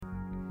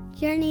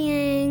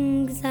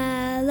Journeying's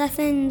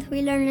lessons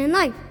we learn in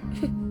life.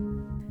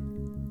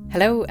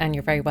 Hello, and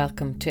you're very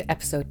welcome to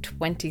episode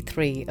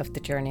 23 of the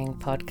Journeying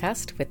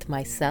podcast with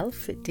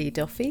myself, Dee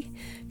Duffy.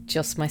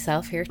 Just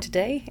myself here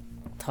today.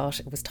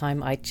 Thought it was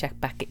time I'd check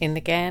back in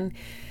again.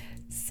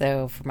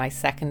 So for my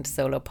second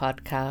solo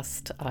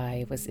podcast,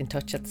 I was in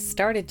touch at the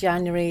start of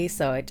January,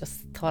 so I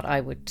just thought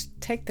I would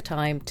take the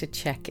time to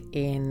check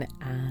in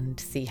and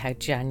see how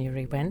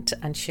January went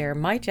and share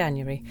my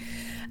January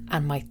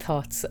and my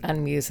thoughts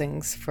and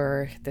musings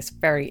for this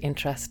very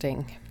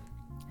interesting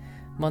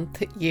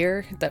month,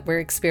 year that we're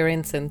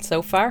experiencing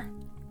so far.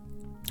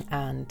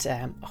 And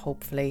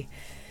hopefully,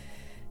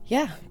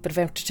 a bit of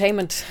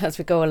entertainment as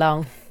we go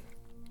along.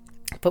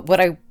 But what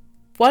I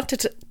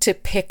wanted to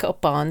pick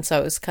up on, so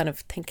I was kind of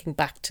thinking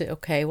back to,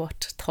 okay,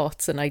 what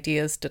thoughts and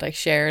ideas did I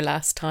share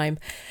last time?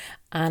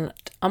 And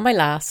on my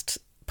last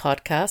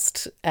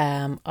podcast,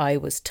 I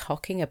was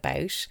talking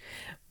about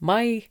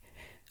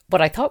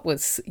what I thought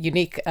was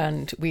unique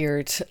and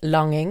weird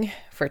longing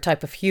for a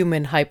type of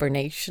human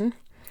hibernation.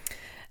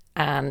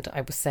 And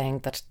I was saying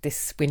that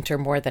this winter,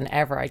 more than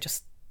ever, I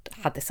just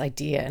had this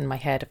idea in my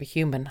head of a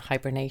human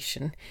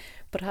hibernation.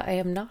 But I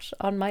am not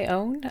on my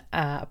own.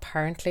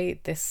 Apparently,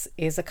 this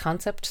is a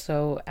concept,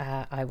 so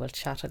I will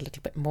chat a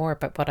little bit more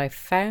about what I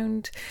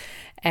found.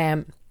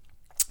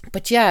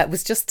 But it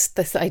was just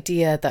this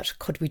idea that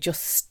could we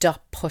just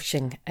stop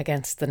pushing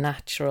against the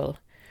natural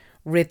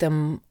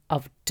rhythm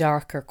of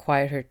darker,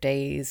 quieter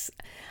days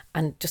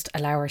and just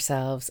allow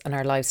ourselves and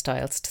our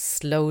lifestyles to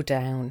slow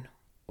down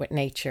with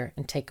nature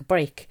and take a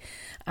break.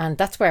 And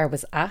that's where I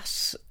was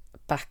at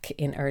back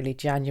in early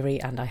January,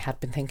 and I had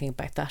been thinking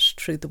about that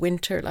through the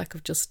winter,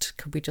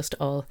 could we just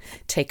all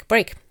take a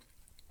break?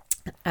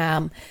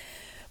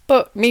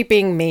 But me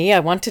being me, I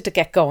wanted to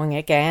get going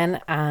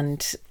again,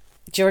 and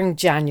during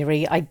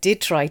January I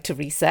did try to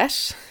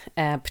reset,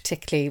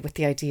 particularly with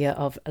the idea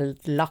of a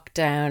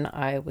lockdown.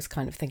 I was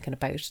kind of thinking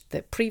about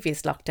the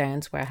previous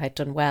lockdowns where I had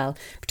done well,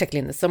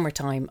 particularly in the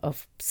summertime,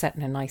 of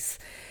setting a nice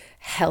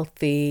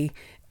healthy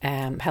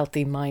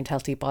mind,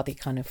 healthy body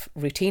kind of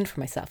routine for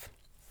myself.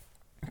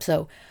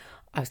 So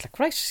I was like,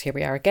 right, here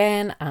we are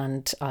again,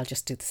 and I'll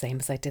just do the same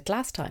as I did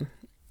last time.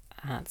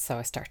 And so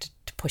I started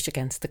to push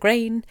against the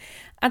grain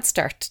and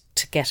start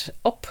to get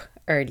up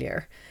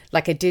earlier,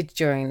 like I did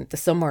during the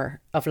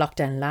summer of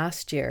lockdown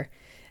last year.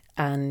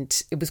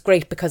 And it was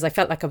great because I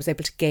felt like I was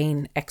able to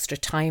gain extra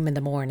time in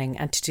the morning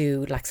and to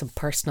do like some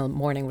personal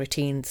morning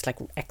routines, like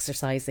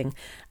exercising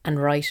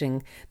and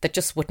writing, that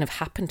just wouldn't have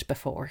happened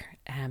before.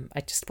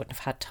 I just wouldn't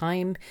have had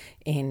time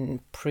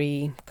in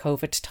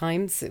pre-COVID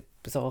times. It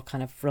was all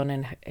kind of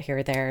running here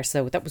or there.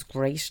 So that was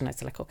great. And I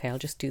was like, okay, I'll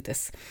just do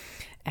this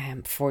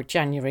for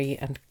January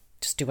and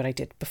just do what I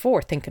did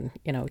before, thinking,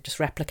 just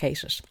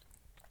replicate it.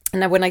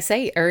 And now when I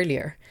say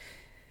earlier,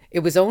 it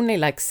was only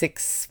like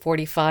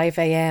 6:45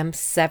 a.m,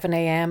 7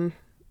 a.m.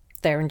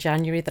 there in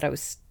January that I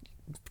was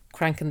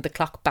cranking the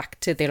clock back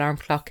to the alarm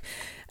clock.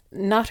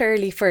 Not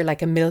early for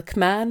like a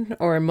milkman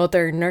or a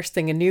mother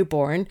nursing a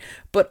newborn,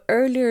 but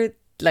earlier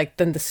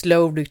than the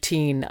slow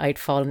routine I'd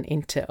fallen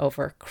into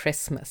over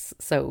Christmas.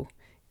 So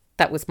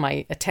that was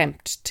my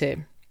attempt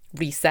to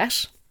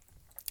reset.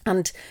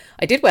 And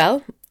I did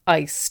well.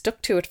 I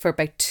stuck to it for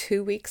about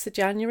 2 weeks of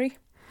January.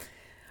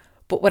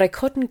 But what I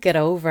couldn't get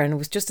over, and it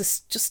was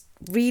just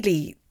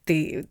really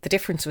the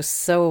difference was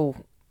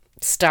so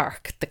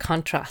stark, the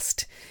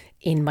contrast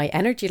in my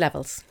energy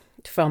levels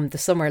from the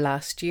summer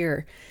last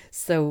year.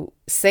 So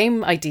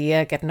same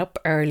idea, getting up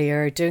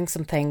earlier, doing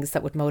some things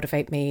that would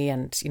motivate me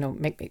and,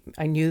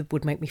 I knew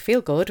would make me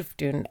feel good, of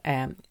doing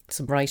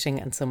some writing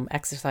and some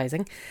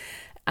exercising.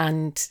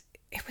 And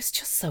it was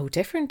just so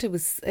different. It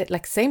was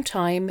like same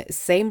time,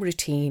 same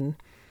routine,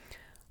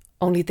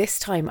 only this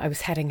time I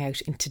was heading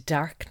out into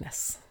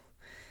darkness.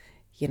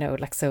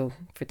 So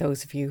for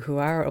those of you who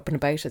are up and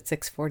about at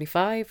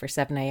 6:45 or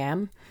 7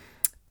 a.m,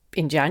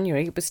 in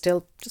January, it was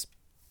still just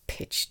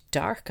pitch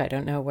dark. I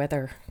don't know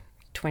whether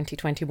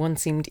 2021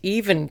 seemed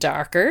even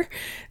darker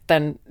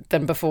than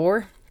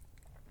before.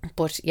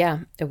 But yeah,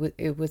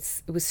 it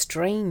was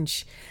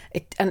strange.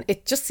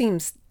 It just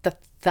seems that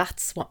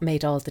that's what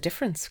made all the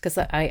difference, because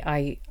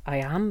I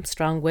am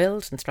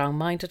strong-willed and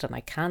strong-minded, and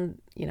I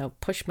can,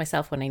 push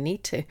myself when I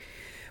need to.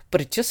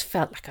 But it just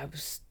felt like I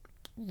was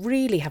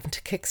really having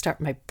to kickstart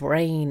my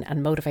brain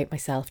and motivate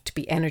myself to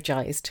be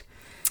energized,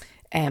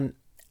 and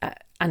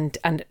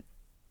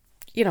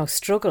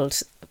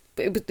struggled.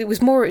 It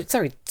was more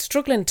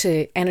struggling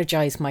to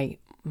energize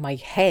my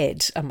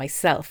head and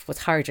myself was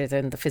harder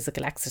than the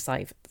physical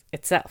exercise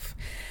itself.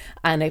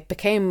 And it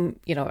became,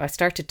 I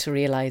started to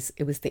realize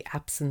it was the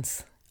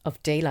absence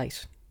of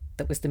daylight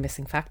that was the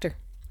missing factor,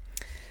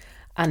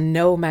 and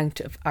no amount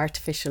of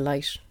artificial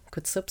light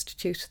could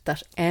substitute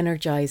that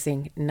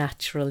energizing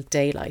natural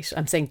daylight.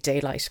 I'm saying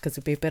daylight because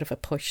it'd be a bit of a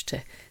push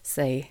to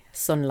say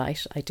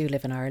sunlight. I do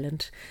live in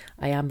Ireland.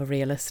 I am a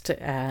realist,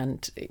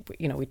 and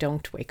we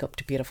don't wake up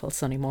to beautiful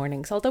sunny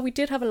mornings, although we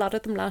did have a lot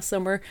of them last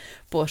summer.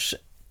 But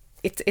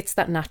it's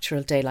that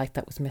natural daylight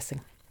that was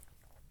missing.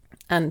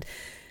 And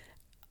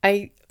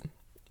I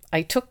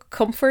I took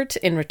comfort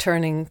in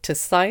returning to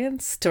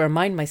science to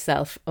remind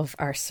myself of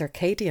our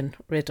circadian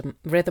rhythm,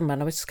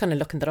 and I was just kind of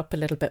looking that up a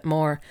little bit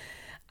more.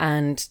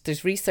 And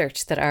there's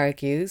research that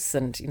argues,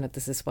 and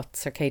this is what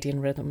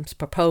circadian rhythms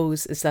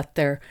propose, is that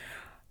there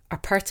are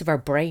parts of our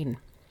brain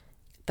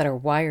that are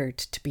wired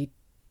to be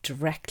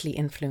directly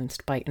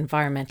influenced by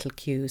environmental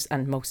cues,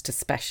 and most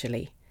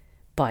especially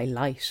by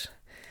light.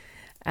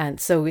 And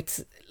so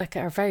it's like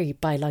our very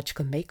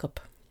biological makeup.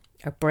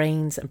 Our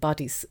brains and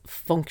bodies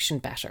function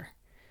better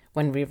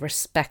when we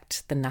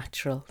respect the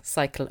natural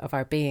cycle of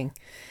our being.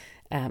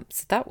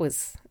 So that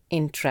was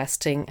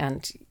interesting.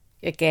 And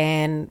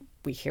again,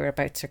 we hear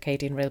about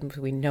circadian rhythms,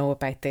 we know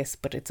about this,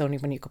 but it's only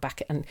when you go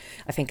back, and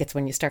I think it's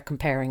when you start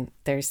comparing,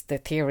 there's the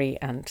theory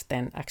and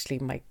then actually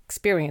my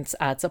experience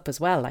adds up as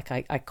well. Like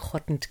I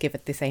couldn't give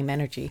it the same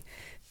energy,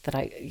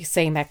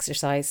 same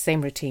exercise,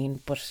 same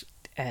routine, but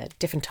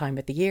different time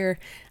of the year,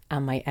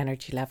 and my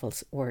energy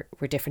levels were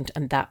different,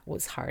 and that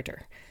was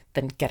harder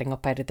than getting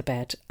up out of the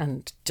bed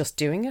and just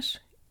doing it.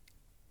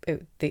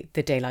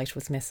 The daylight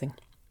was missing.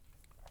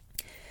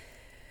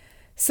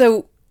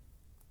 So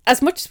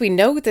as much as we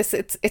know this,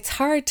 it's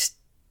hard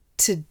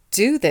to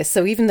do this.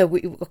 So even though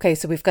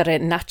so we've got a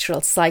natural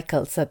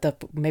cycle, so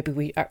that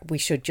maybe we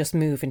should just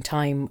move in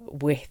time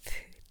with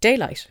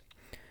daylight.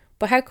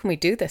 But how can we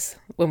do this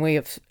when we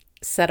have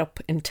set up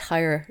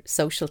entire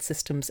social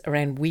systems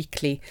around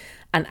weekly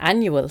and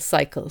annual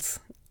cycles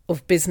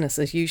of business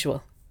as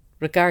usual,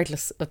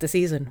 regardless of the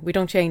season? We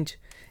don't change.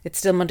 It's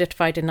still Monday to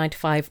Friday, 9 to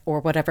 5, or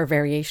whatever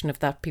variation of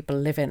that people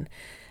live in.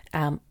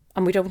 And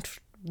we don't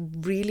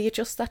really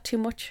adjust that too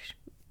much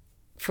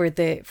for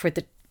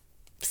the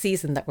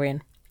season that we're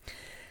in.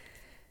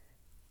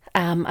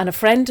 And a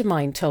friend of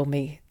mine told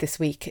me this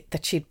week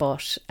that she'd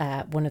bought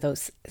one of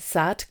those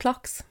SAD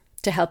clocks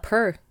to help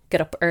her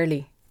get up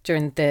early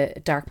during the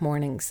dark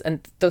mornings.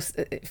 And those,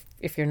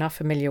 if you're not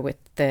familiar with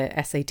the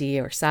SAD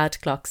or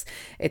SAD clocks,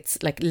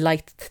 it's like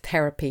light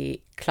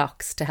therapy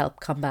clocks to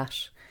help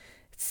combat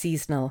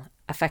seasonal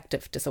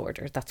affective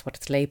disorder. That's what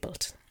it's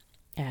labelled.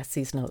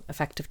 Seasonal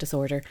affective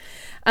disorder.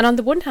 And on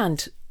the one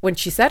hand, when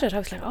she said it, I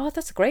was like, oh,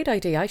 that's a great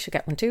idea, I should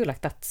get one too.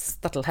 Like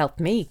that'll help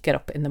me get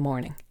up in the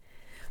morning.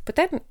 But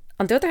then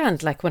on the other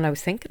hand, like when I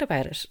was thinking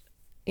about it,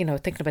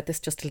 thinking about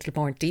this just a little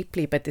more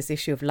deeply, about this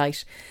issue of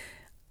light,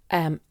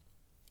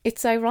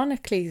 it's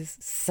ironically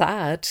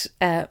sad,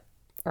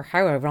 or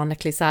how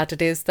ironically sad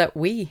it is, that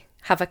we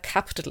have a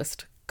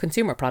capitalist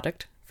consumer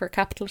product for a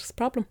capitalist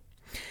problem.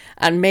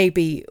 And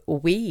maybe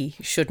we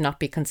should not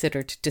be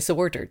considered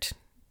disordered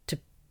to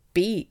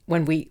be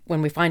when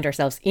we find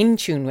ourselves in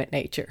tune with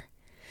nature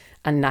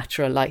and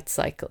natural light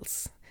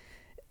cycles.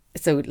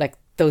 So like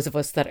those of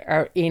us that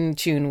are in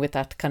tune with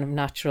that kind of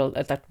natural,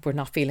 that we're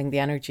not feeling the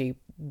energy,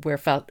 we're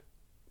felt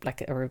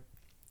like, or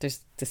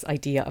there's this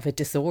idea of a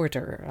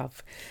disorder,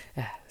 of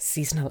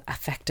seasonal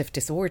affective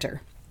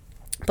disorder.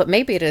 But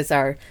maybe it is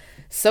our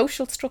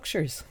social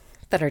structures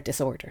that are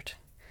disordered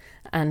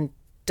and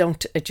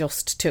don't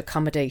adjust to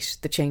accommodate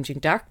the changing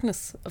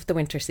darkness of the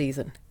winter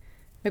season.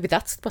 Maybe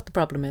that's what the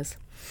problem is.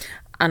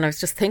 And I was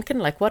just thinking,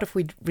 like, what if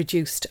we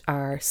reduced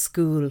our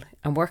school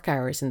and work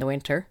hours in the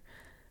winter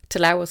to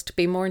allow us to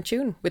be more in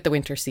tune with the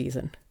winter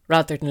season,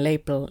 rather than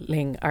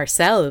labelling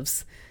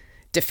ourselves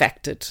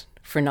defected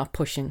for not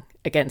pushing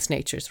against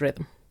nature's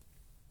rhythm.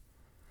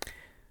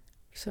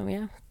 So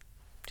yeah,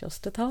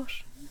 just a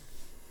thought.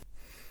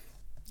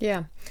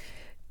 Yeah,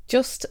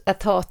 just a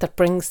thought that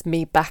brings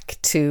me back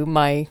to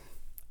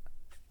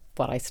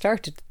what I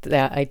started,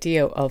 the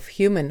idea of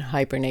human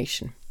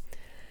hibernation.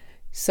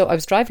 So I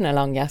was driving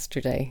along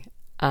yesterday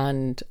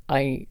and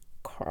I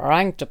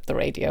cranked up the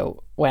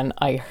radio when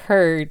I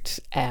heard,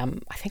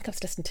 I think I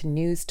was listening to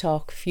News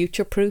Talk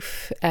Future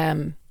Proof.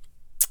 It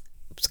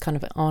was kind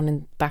of on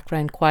in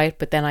background quiet,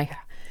 but then I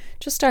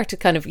just started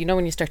kind of,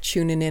 when you start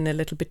tuning in a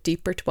little bit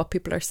deeper to what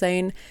people are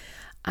saying.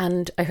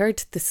 And I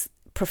heard this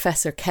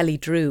Professor Kelly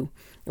Drew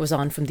was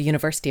on from the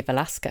University of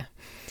Alaska.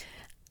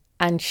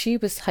 And she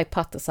was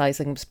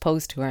hypothesizing, was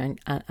posed to her,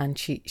 and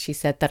she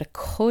said that it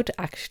could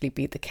actually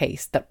be the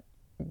case that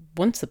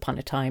once upon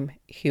a time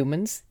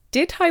humans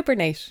did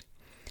hibernate.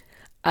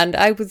 And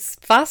I was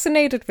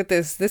fascinated with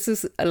this. This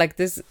is like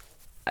this,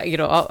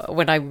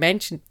 when I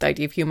mentioned the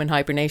idea of human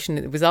hibernation,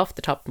 it was off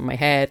the top of my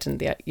head,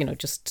 and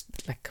just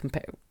like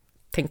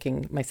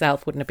thinking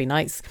myself, wouldn't it be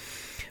nice?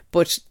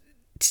 But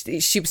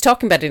she was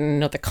talking about it in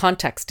another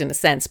context, in a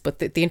sense, but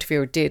the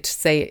interviewer did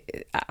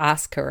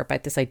ask her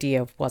about this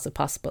idea of, was it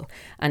possible?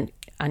 And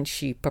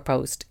she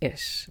proposed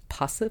it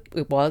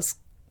was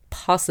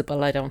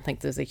possible. I don't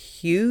think there's a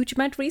huge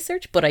amount of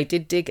research, but I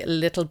did dig a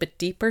little bit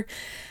deeper,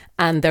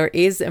 and there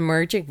is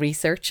emerging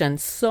research and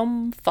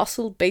some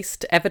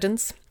fossil-based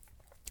evidence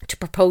to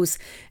propose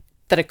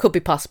that it could be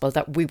possible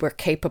that we were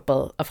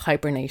capable of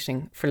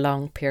hibernating for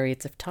long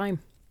periods of time.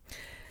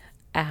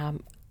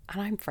 And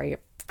I'm very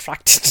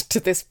attracted to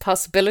this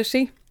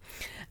possibility.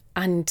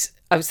 And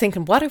I was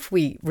thinking, what if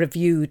we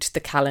reviewed the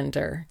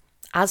calendar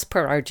as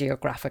per our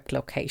geographic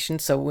location?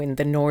 So in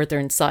the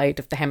northern side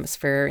of the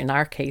hemisphere, in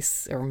our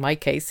case, or my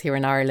case, here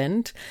in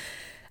Ireland,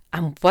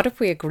 And what if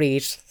we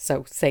agreed,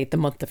 so say the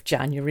month of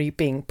January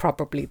being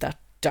probably that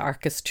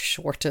darkest,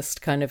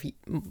 shortest kind of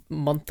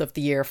month of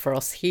the year for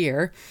us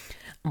here,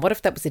 and what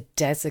if that was a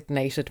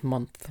designated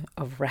month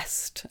of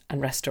rest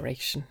and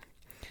restoration,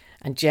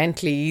 and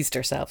gently eased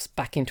ourselves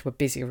back into a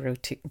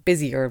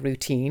busier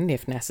routine,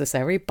 if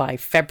necessary, by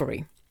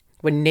February,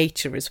 when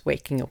nature is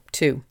waking up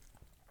too.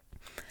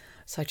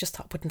 So I just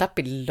thought, wouldn't that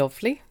be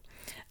lovely?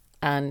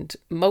 And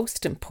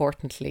most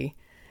importantly,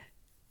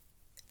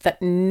 that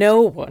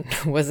no one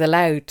was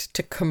allowed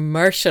to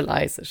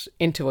commercialise it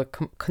into a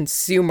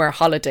consumer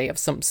holiday of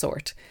some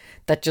sort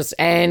that just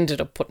ended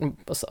up putting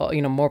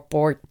more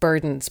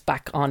burdens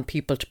back on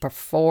people to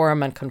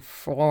perform and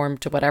conform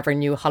to whatever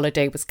new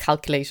holiday was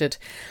calculated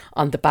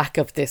on the back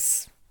of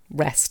this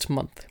rest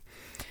month.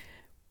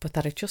 But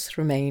that it just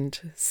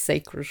remained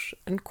sacred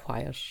and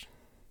quiet,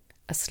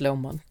 a slow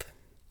month.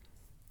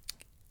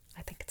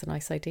 I think it's a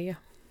nice idea.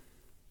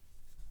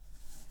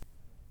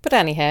 But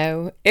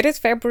anyhow, it is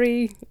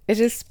February, it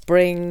is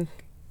spring,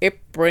 it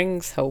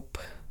brings hope.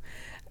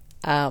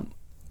 I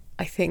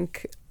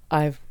think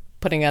I'm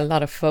putting a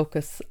lot of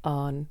focus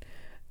on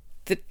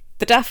the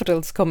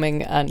daffodils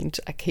coming, and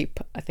I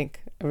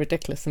think, a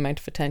ridiculous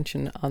amount of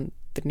attention on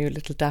the new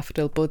little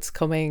daffodil buds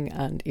coming,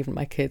 and even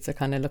my kids are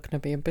kind of looking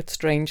at me a bit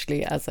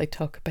strangely as I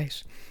talk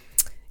about,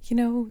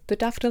 the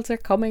daffodils are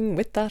coming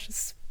with that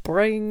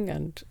spring,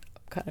 and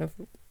kind of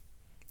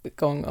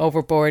going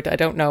overboard. I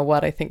don't know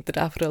what I think the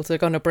daffodils are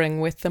going to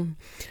bring with them.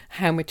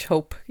 How much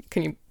hope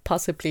can you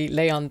possibly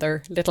lay on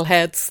their little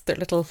heads, their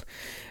little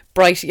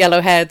bright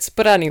yellow heads?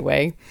 But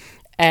anyway,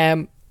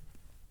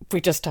 we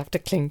just have to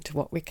cling to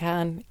what we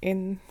can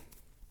in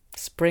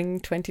spring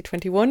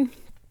 2021.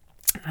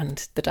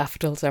 And the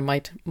daffodils are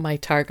my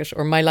target,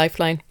 or my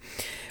lifeline.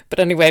 But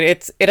anyway,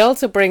 it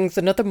also brings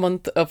another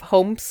month of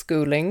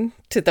homeschooling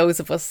to those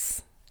of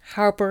us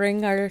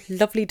harbouring our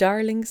lovely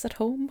darlings at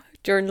home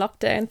during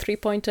lockdown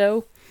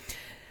 3.0.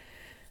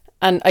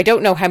 And I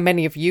don't know how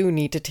many of you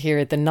needed to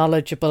hear the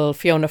knowledgeable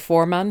Fiona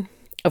Foreman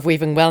of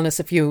Weaving Wellness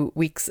a few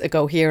weeks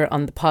ago here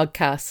on the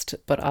podcast,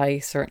 but I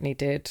certainly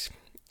did.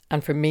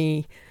 And for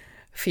me,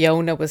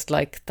 Fiona was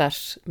like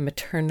that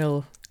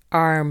maternal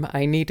arm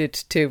I needed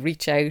to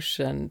reach out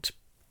and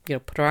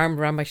put her arm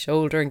around my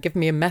shoulder and give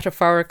me a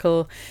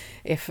metaphorical,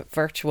 if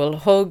virtual,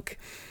 hug,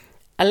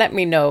 and let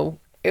me know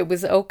it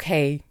was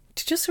okay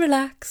to just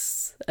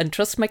relax and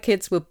trust my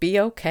kids will be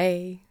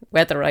okay,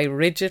 whether I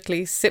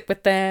rigidly sit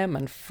with them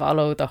and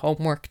follow the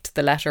homework to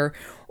the letter,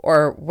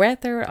 or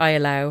whether I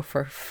allow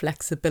for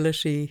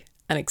flexibility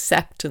and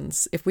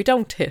acceptance if we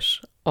don't hit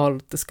all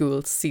the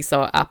school's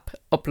Seesaw app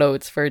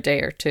uploads for a day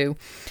or two.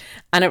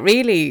 And it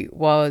really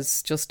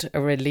was just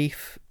a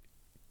relief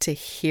to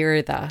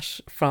hear that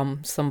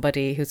from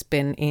somebody who's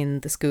been in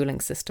the schooling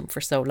system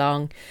for so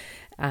long,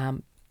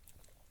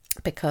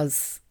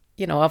 because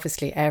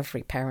obviously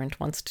every parent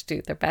wants to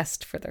do their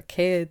best for their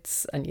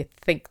kids, and you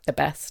think the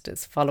best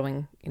is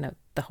following,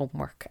 the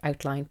homework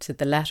outlined to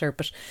the letter.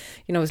 But,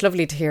 it was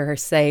lovely to hear her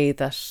say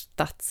that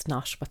that's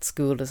not what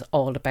school is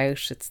all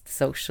about. It's the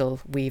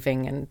social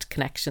weaving and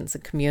connections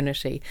and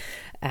community,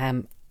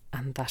 and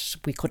that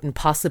we couldn't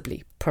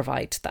possibly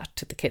provide that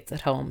to the kids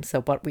at home.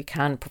 So what we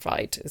can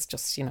provide is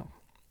just,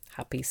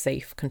 happy,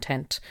 safe,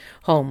 content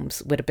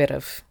homes with a bit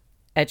of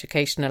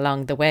education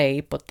along the way,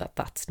 but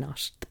that's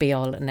not the be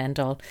all and end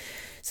all.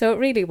 So it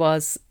really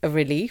was a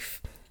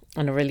relief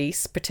and a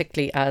release,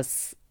 particularly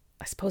as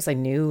I suppose I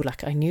knew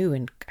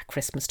in at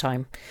Christmas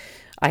time,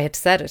 I had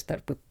said it,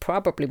 that we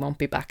probably won't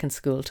be back in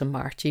school till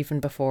March. Even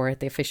before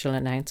the official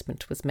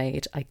announcement was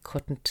made, I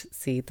couldn't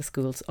see the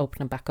schools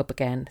opening back up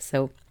again.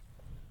 So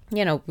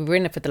we were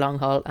in it for the long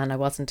haul, and I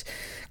wasn't,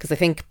 because I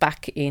think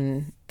back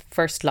in the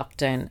first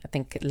lockdown, I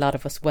think a lot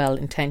of us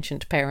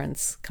well-intentioned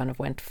parents kind of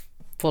went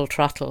full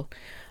throttle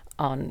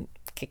on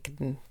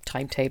kicking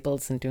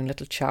timetables and doing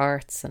little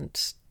charts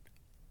and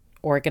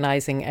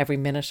organising every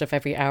minute of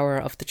every hour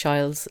of the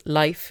child's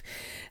life,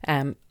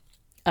 and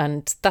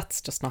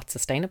that's just not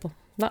sustainable,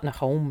 not in a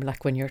home,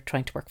 like when you're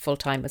trying to work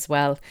full-time as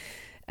well,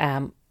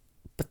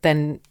 but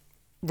then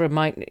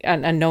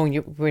and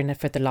knowing we're in it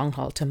for the long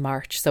haul to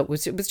March. So it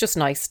was just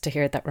nice to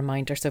hear that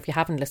reminder. So if you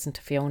haven't listened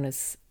to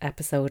Fiona's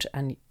episode,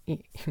 and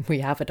we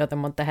have another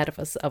month ahead of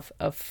us of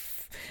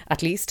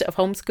at least of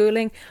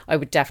homeschooling, I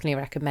would definitely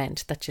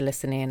recommend that you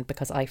listen in,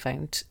 because I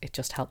found it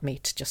just helped me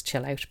to just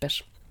chill out a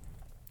bit.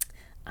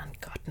 And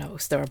God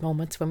knows there are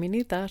moments when we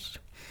need that.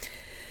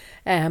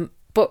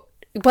 But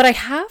what I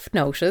have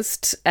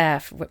noticed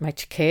with my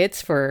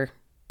kids, for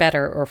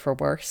better or for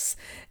worse,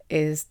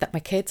 is that my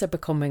kids are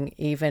becoming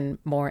even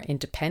more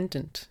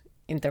independent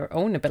in their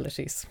own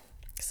abilities.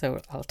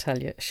 So I'll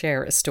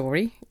share a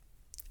story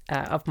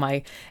of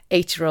my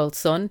 8-year-old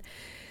son.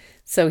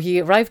 So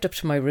he arrived up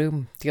to my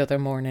room the other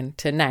morning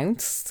to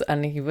announce,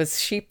 and he was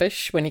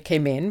sheepish when he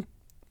came in.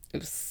 He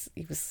was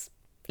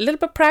a little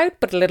bit proud,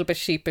 but a little bit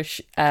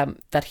sheepish,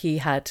 that he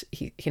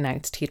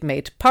announced he'd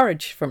made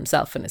porridge for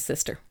himself and his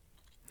sister.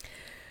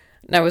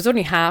 Now, I was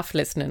only half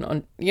listening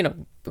on,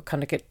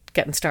 kind of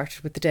getting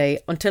started with the day,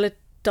 until it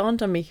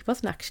dawned on me he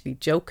wasn't actually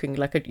joking.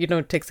 Like,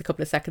 it takes a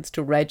couple of seconds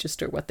to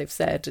register what they've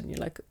said, and you're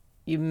like,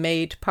 you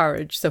made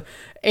porridge. So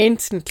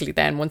instantly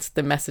then, once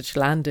the message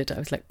landed, I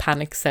was like,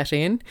 panic set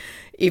in,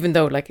 even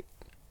though like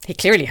he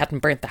clearly hadn't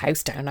burnt the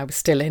house down. I was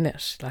still in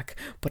it, like,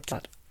 but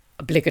that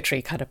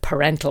obligatory kind of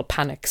parental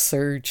panic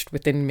surged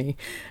within me,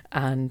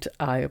 and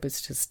I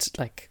was just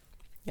like,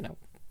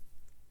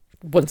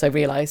 once I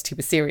realised he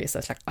was serious, I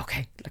was like,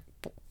 okay, like,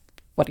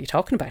 what are you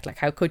talking about? Like,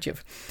 how could you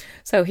have?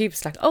 So he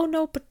was like, oh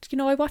no, but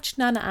I watched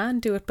Nana Ann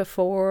do it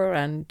before,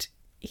 and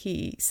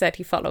he said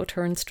he followed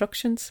her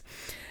instructions,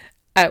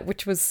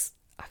 which was,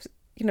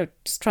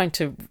 just trying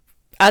to,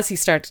 as he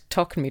started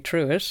talking me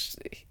through it,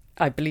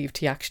 I believed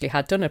he actually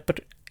had done it.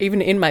 But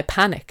even in my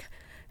panic,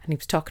 and he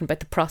was talking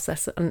about the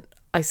process, and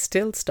I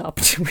still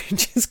stopped,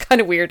 which is kind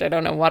of weird. I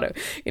don't know what, I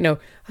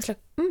was like,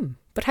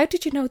 but how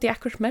did you know the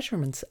accurate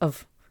measurements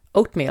of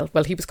oatmeal?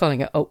 Well, he was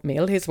calling it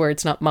oatmeal, his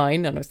words, not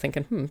mine. And I was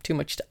thinking, too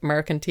much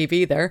American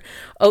TV there,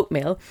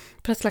 oatmeal.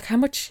 But it's like, how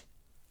much,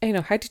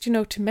 how did you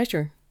know to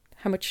measure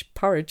how much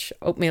porridge,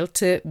 oatmeal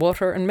to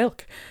water and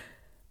milk?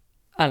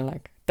 And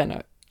like, then I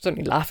was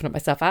only laughing at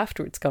myself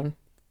afterwards going,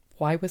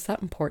 why was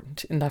that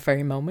important in that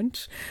very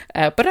moment?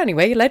 But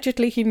anyway,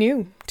 allegedly he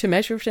knew to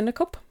measure it in a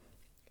cup.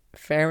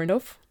 Fair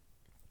enough.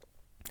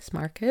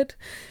 Smart kid.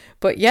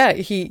 But yeah,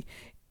 he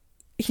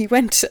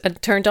went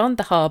and turned on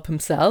the hob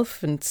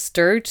himself and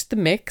stirred the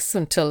mix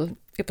until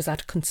it was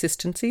at a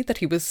consistency that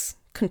he was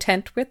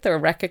content with or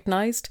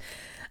recognised.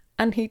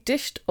 And he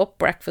dished up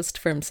breakfast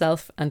for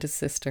himself and his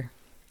sister.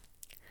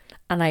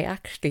 And I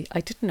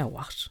didn't know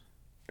what.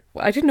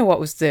 I didn't know what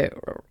was the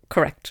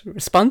correct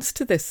response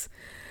to this.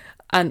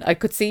 And I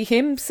could see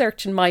him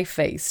searching my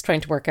face,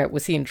 trying to work out,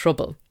 was he in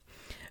trouble?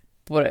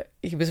 But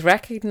he was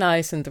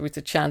recognising there was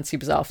a chance he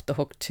was off the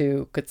hook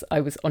too, because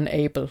I was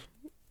unable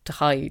to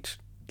hide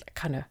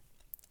kind of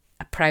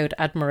a proud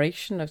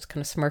admiration. I was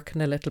kind of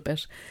smirking a little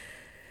bit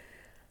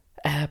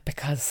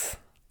because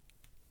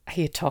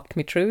he had talked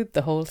me through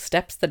the whole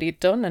steps that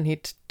he'd done, and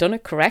he'd done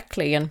it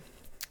correctly. And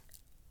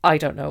I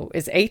don't know,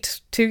 is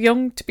 8 too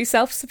young to be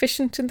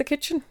self-sufficient in the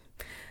kitchen?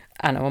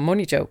 I know, I'm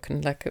only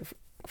joking. Like,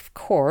 of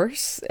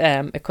course,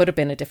 it could have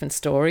been a different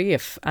story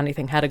if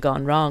anything had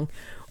gone wrong.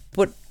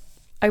 But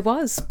I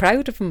was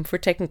proud of him for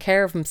taking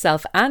care of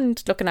himself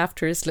and looking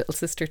after his little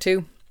sister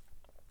too.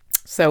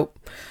 So,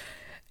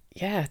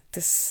 yeah,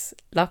 this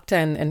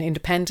lockdown and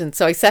independence.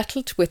 So I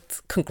settled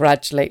with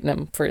congratulating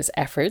him for his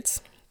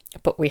efforts.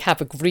 But we have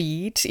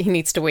agreed he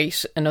needs to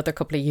wait another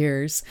couple of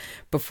years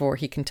before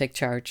he can take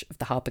charge of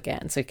the hob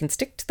again. So he can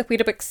stick to the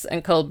Weetabix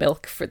and cold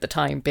milk for the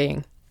time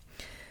being.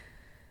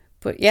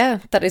 But yeah,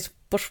 that is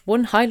but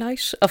one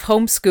highlight of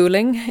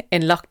homeschooling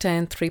in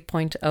lockdown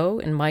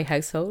 3.0 in my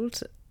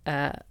household.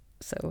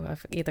 So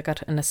I've either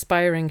got an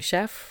aspiring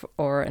chef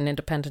or an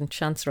independent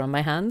chancer on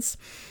my hands.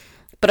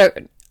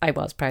 But I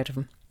was proud of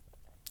him.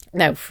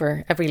 Now,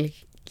 for every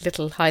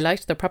little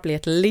highlight, there are probably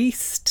at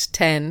least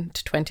 10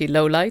 to 20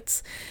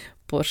 lowlights.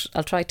 But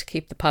I'll try to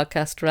keep the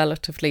podcast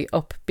relatively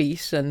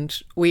upbeat. And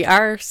we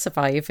are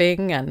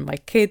surviving, and my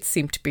kids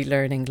seem to be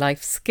learning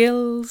life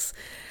skills.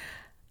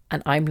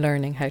 And I'm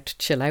learning how to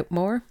chill out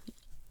more.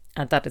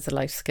 And that is a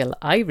life skill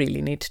I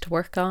really need to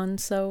work on.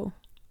 So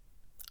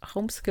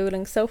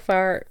homeschooling so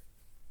far,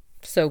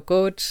 so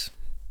good.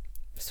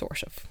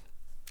 Sort of.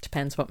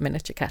 Depends what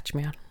minute you catch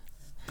me on.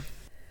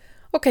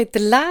 Okay, the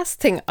last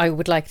thing I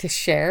would like to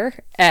share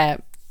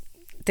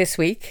this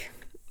week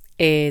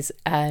is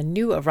a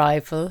new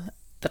arrival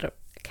that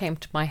came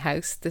to my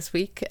house this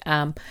week.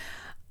 And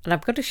I'm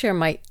going to share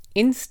my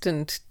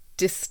instant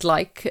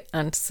dislike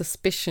and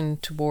suspicion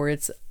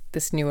towards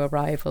this new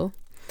arrival.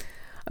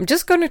 I'm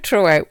just going to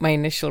throw out my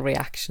initial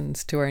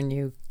reactions to our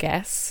new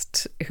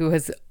guest, who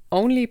has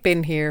only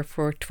been here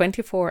for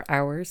 24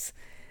 hours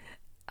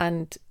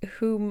and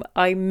whom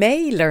I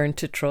may learn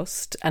to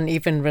trust and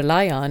even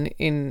rely on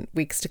in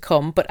weeks to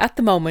come. But at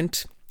the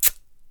moment,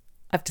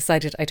 I've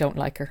decided I don't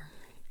like her.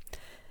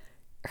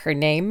 Her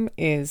name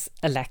is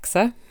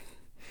Alexa,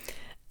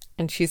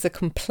 and she's a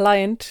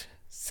compliant,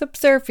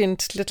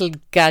 subservient little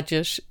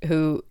gadget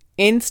who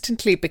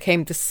instantly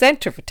became the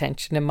centre of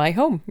attention in my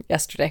home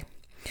yesterday.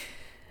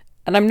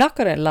 And I'm not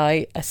going to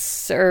lie, a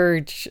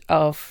surge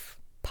of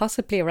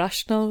possibly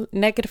irrational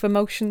negative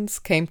emotions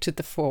came to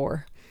the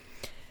fore.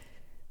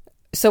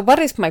 So what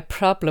is my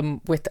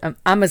problem with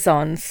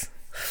Amazon's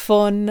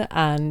fun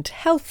and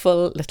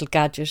helpful little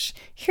gadget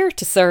here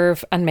to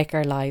serve and make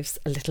our lives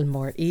a little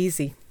more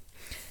easy?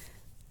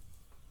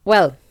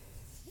 Well,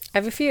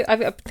 I've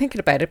been thinking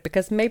about it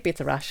because maybe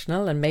it's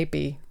irrational and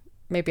maybe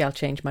I'll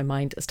change my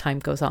mind as time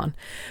goes on.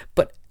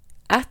 But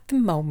at the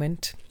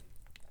moment,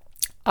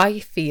 I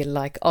feel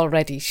like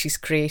already she's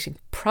creating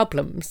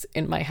problems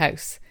in my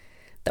house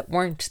that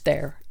weren't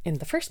there in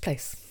the first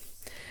place.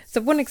 So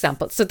one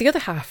example, so the other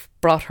half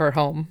brought her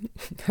home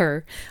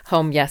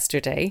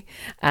yesterday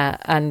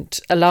and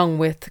along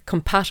with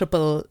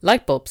compatible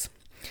light bulbs.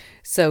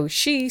 So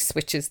she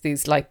switches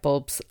these light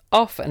bulbs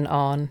off and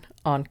on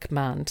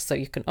command. So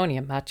you can only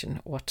imagine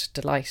what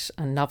delight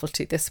and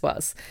novelty this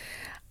was.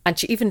 And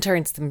she even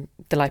turns the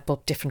light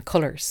bulb different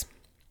colours.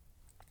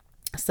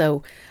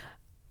 So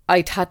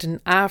I'd had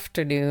an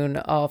afternoon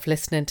of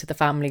listening to the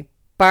family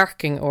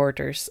barking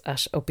orders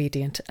at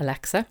obedient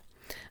Alexa,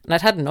 and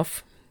I'd had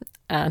enough.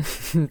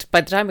 And by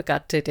the time I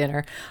got to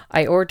dinner,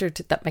 I ordered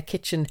that my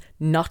kitchen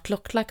not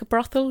look like a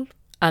brothel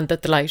and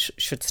that the light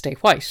should stay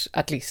white,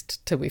 at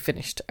least till we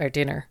finished our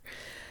dinner.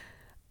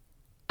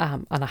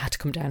 And I had to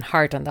come down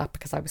hard on that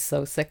because I was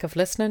so sick of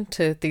listening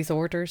to these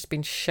orders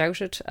being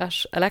shouted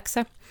at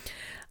Alexa.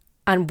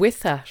 And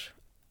with that,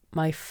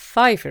 my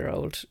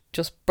 5-year-old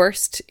just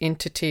burst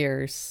into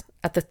tears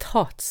at the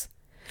thoughts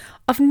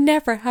of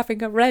never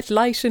having a red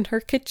light in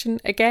her kitchen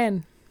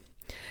again.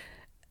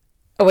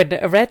 Oh, and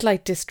a red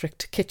light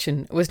district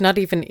kitchen was not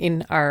even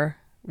in our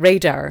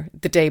radar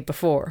the day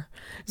before.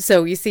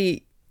 So you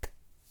see,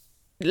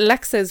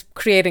 Alexa's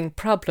creating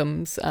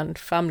problems and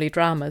family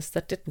dramas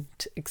that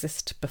didn't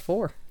exist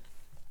before.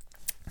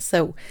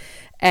 So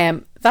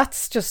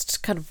that's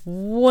just kind of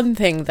one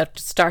thing that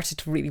started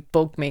to really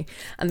bug me.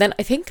 And then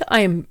I think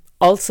I'm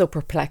also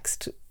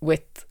perplexed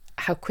with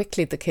how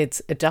quickly the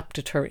kids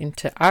adopted her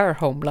into our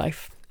home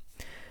life.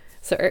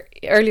 So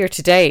earlier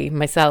today,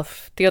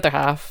 myself, the other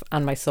half,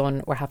 and my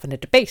son were having a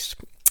debate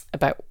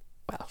about,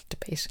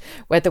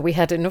 whether we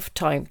had enough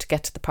time to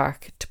get to the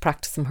park to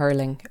practice some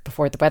hurling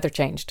before the weather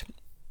changed.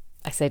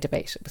 I say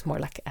debate, it was more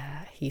like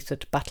a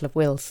heated battle of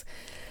wills.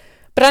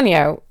 But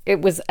anyhow,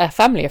 it was a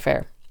family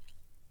affair.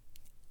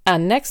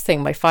 And next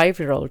thing, my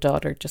 5-year-old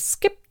daughter just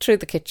skipped through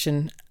the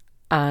kitchen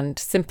and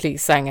simply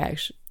sang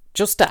out,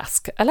 "Just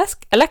ask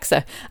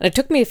Alexa." And it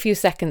took me a few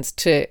seconds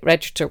to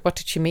register what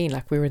did she mean,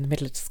 like we were in the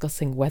middle of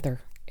discussing whether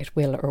it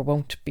will or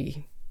won't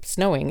be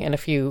snowing in a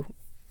few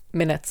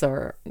minutes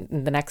or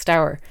in the next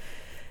hour.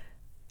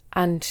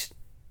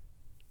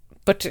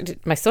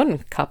 But my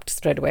son copped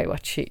straight away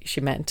what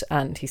she meant,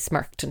 and he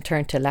smirked and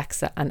turned to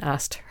Alexa and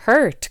asked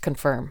her to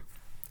confirm,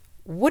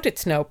 would it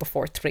snow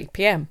before 3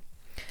 p.m?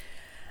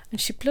 And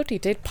she bloody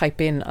did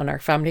pipe in on our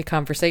family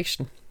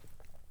conversation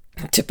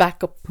to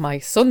back up my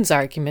son's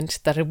argument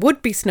that it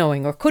would be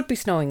snowing or could be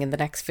snowing in the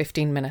next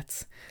 15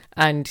 minutes.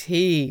 And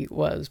he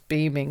was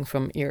beaming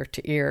from ear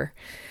to ear,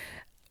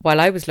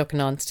 while I was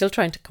looking on, still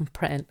trying to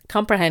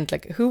comprehend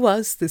like, who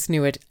was this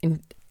new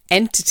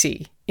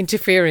entity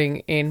interfering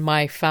in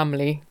my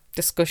family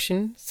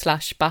discussion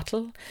 /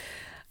 battle.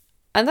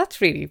 And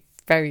that's really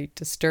very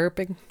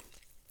disturbing.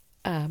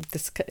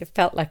 It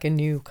felt like a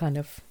new kind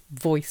of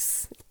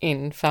voice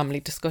in family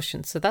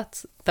discussion. So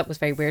that was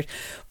very weird.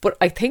 But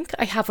I think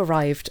I have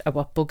arrived at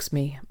what bugs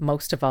me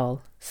most of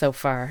all so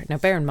far. Now,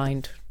 bear in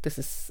mind, this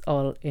is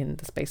all in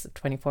the space of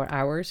 24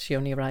 hours. She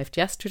only arrived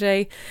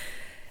yesterday.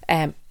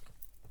 But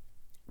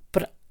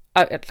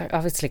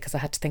obviously, because I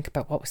had to think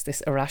about what was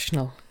this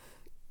irrational,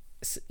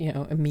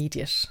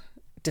 immediate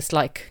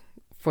dislike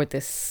for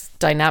this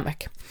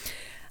dynamic.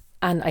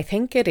 And I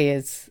think it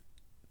is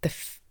the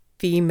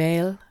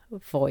female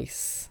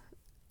voice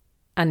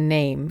and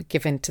name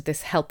given to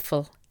this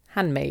helpful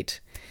handmaid,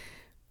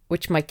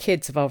 which my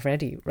kids have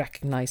already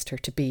recognised her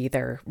to be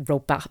their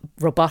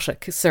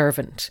robotic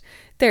servant,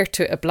 there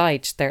to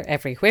oblige their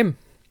every whim.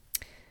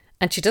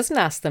 And she doesn't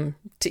ask them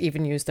to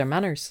even use their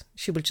manners.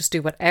 She will just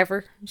do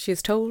whatever she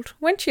is told,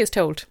 when she is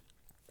told.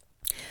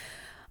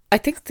 I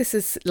think this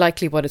is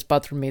likely what is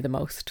bothering me the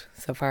most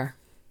so far.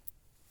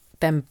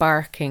 Them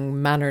barking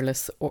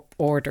mannerless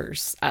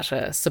orders at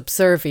a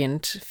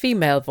subservient,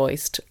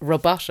 female-voiced,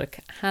 robotic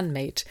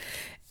handmaid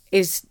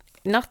is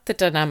not the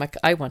dynamic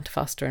I want to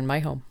foster in my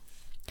home.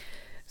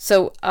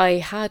 So I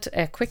had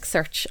a quick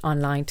search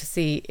online to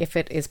see if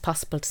it is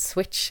possible to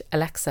switch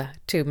Alexa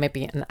to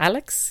maybe an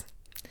Alex,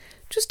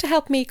 just to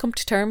help me come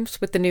to terms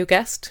with the new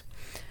guest.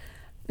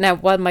 Now,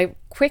 while my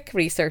quick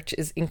research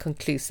is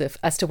inconclusive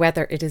as to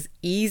whether it is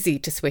easy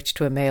to switch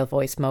to a male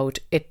voice mode,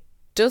 it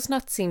does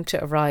not seem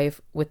to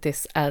arrive with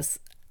this as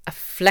a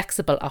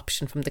flexible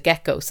option from the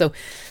get-go. So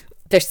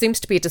there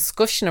seems to be a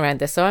discussion around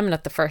this. So I'm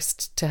not the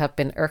first to have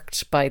been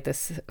irked by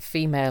this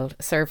female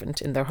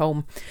servant in their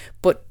home.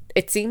 But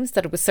it seems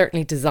that it was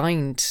certainly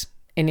designed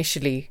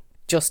initially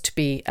just to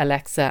be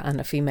Alexa and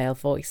a female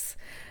voice.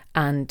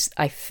 And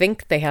I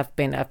think they have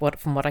been,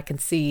 from what I can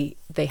see,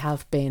 they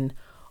have been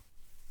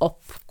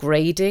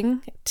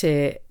upgrading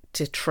to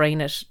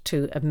train it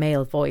to a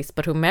male voice.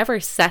 But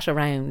whomever sat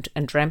around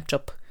and dreamt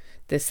up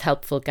this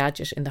helpful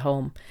gadget in the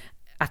home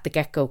at the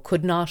get-go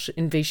could not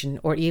envision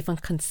or even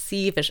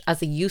conceive it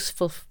as a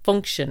useful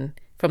function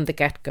from the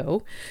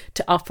get-go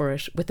to offer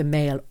it with a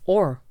male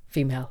or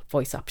female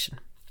voice option.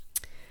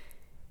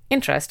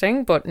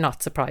 Interesting, but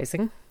not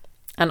surprising.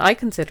 And I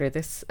consider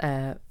this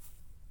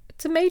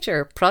it's a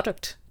major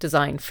product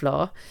design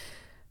flaw.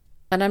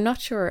 And I'm not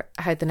sure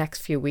how the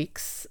next few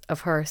weeks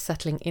of her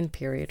settling in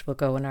period will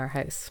go in our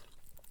house.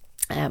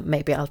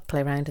 Maybe I'll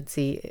play around and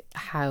see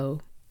how,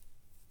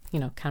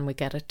 can we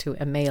get it to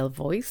a male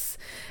voice?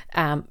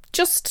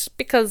 Just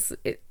because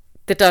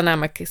the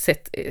dynamic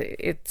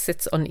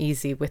sits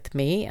uneasy with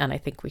me, and I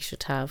think we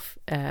should have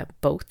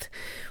both.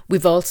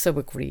 We've also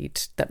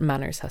agreed that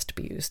manners has to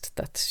be used,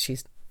 that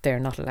they're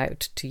not allowed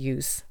to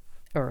use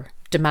or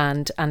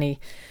demand any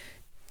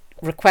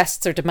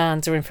requests or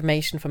demands or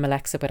information from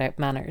Alexa without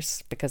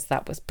manners, because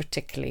that was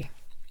particularly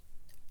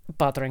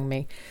bothering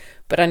me.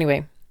 But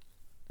anyway,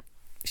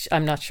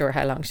 I'm not sure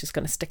how long she's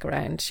going to stick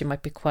around. She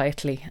might be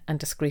quietly and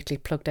discreetly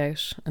plugged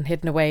out and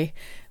hidden away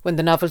when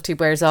the novelty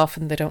wears off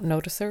and they don't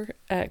notice her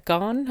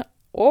gone.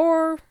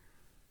 Or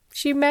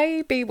she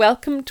may be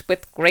welcomed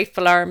with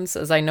grateful arms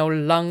as I no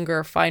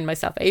longer find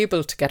myself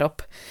able to get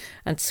up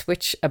and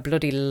switch a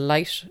bloody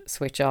light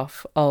switch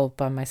off all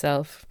by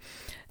myself,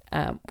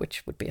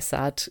 which would be a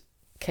sad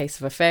case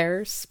of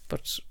affairs.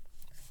 But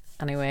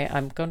anyway,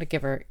 I'm going to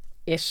give her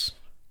it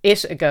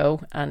a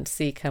go and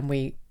see can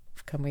we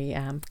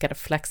get a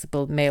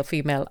flexible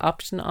male-female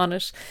option on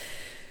it.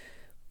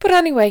 But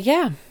anyway,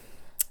 yeah,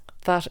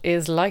 that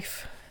is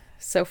life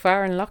so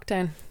far in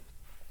lockdown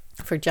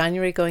for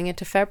January going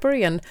into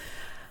February. And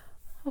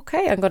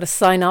okay, I'm going to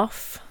sign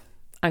off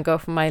and go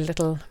for my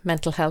little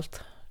mental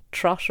health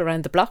trot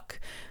around the block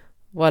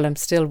while I'm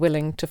still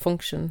willing to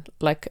function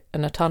like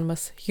an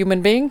autonomous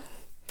human being.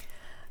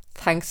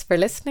 Thanks for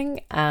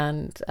listening,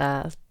 and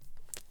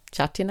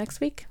chat to you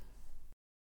next week.